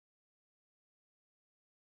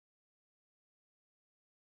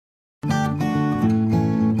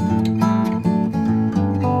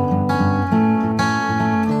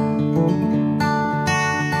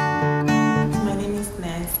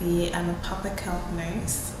health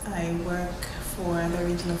nurse. I work for the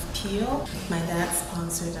region of Peel. My dad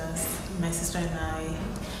sponsored us, my sister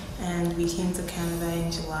and we came to Canada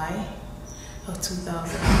in July of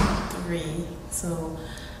 2003. So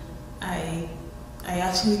I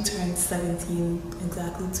actually turned 17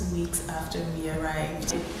 exactly 2 weeks after we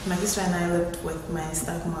arrived. My sister and I lived with my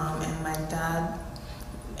stepmom and my dad,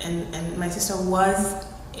 and my sister was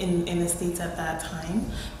in the States at that time,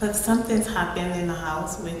 but something's happened in the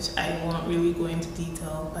house which I won't really go into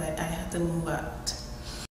detail, but I had to move out.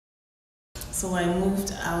 So I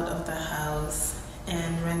moved out of the house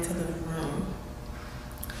and rented a room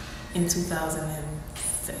in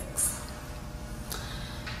 2006.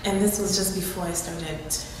 And this was just before I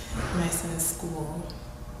started nursing school.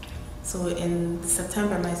 So in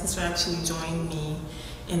September, my sister actually joined me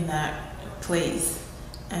in that place.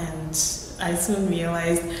 And I soon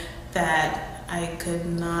realized that I could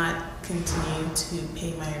not continue to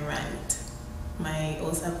pay my rent. My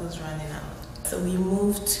OSAP was running out. So we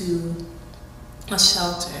moved to a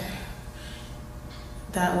shelter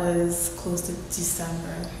that was close to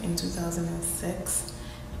December in 2006.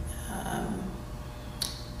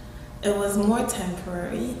 It was more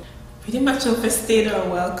temporary. Pretty much overstayed our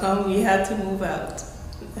welcome. We had to move out,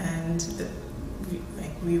 and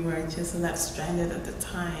we were just left stranded at the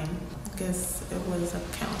time. I guess it was a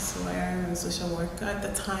counselor or social worker at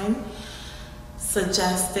the time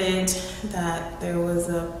suggested that there was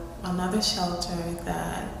another shelter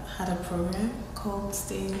that had a program called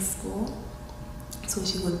Stay in School, so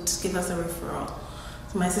she would give us a referral.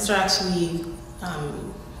 So my sister actually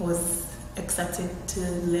was accepted to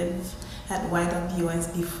live at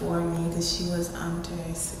YWS before me because she was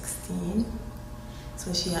under 16,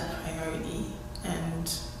 so she had priority. And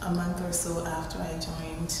a month or so after, I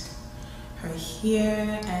joined her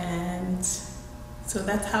here, and so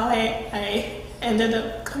that's how I ended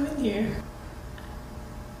up coming here.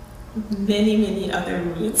 Many other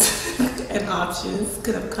routes and options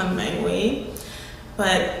could have come my way,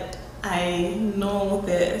 but I know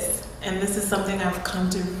this, and this is something I've come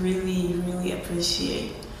to really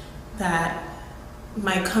appreciate, that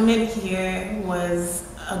my coming here was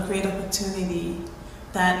a great opportunity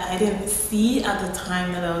that I didn't see at the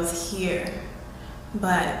time that I was here,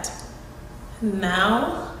 but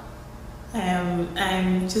now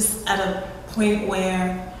I'm just at a point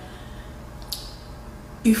where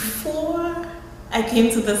before I came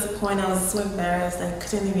to this point I was so embarrassed I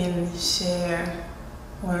couldn't even share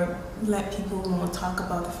or let people know, talk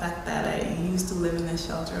about the fact that I used to live in a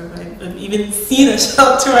shelter. I've even seen a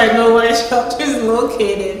shelter, I know where a shelter is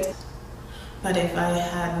located. But if I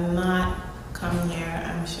had not come here,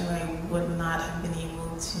 I'm sure I would not have been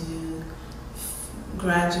able to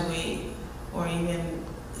graduate or even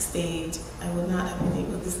stayed. I would not have been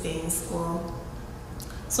able to stay in school.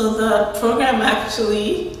 So the program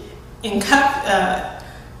actually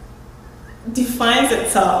defines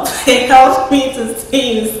itself. It helped me to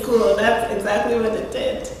stay in school. That's exactly what it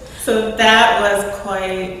did. So that was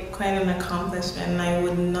quite an accomplishment, and I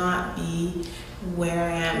would not be where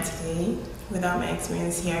I am today without my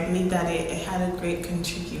experience here. I believe that it had a great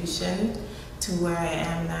contribution to where I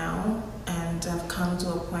am now, and I've come to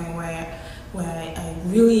a point where I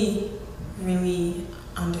really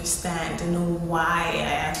understand and know why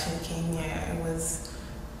I actually came here. It was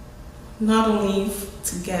not only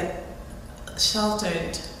to get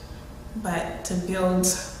sheltered, but to build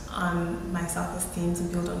on my self-esteem, to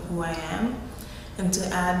build on who I am, and to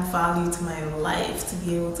add value to my life, to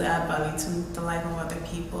be able to add value to the life of other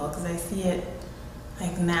people. Because I see it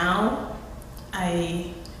like now,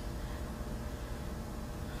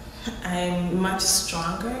 I'm much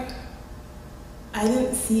stronger. I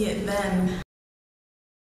didn't see it then.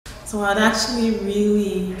 So I'd actually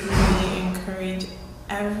really encourage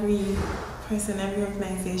every person, every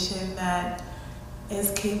organization that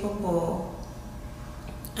is capable.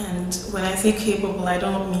 And when I say capable, I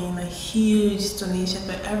don't mean a huge donation,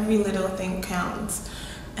 but every little thing counts.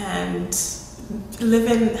 And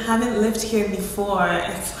having lived here before,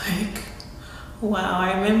 it's like, wow.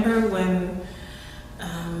 I remember when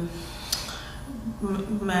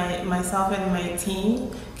myself and my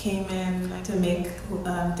team came in to make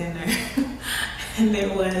dinner, and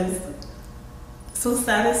it was so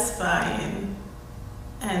satisfying.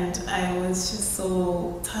 And I was just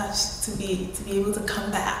so touched to be able to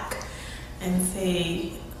come back and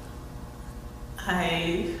say,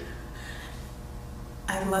 I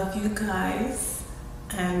love you guys,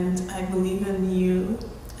 and I believe in you,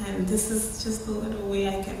 and this is just the little way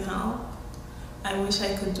I can help. I wish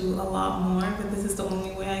I could do a lot more, but this is the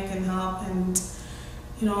only way I can help. And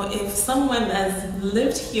you know, if someone that's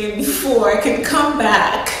lived here before can come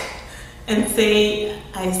back and say,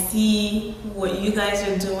 I see what you guys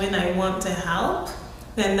are doing, I want to help,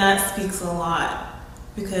 then that speaks a lot.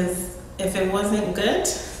 Because if it wasn't good,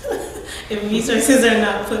 if resources are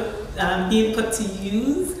not being put to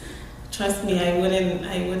use, trust me, I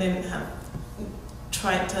wouldn't have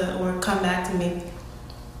tried to or come back to make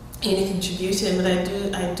any contribution. But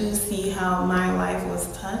I do see how my life was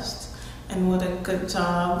touched and what a good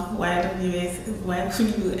job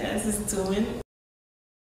YWS is doing.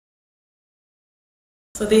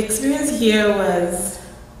 So the experience here was,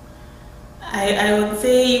 I would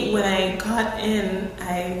say when I got in,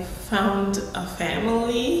 I found a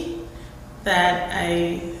family that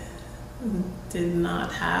I did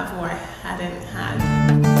not have or I hadn't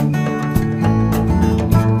had.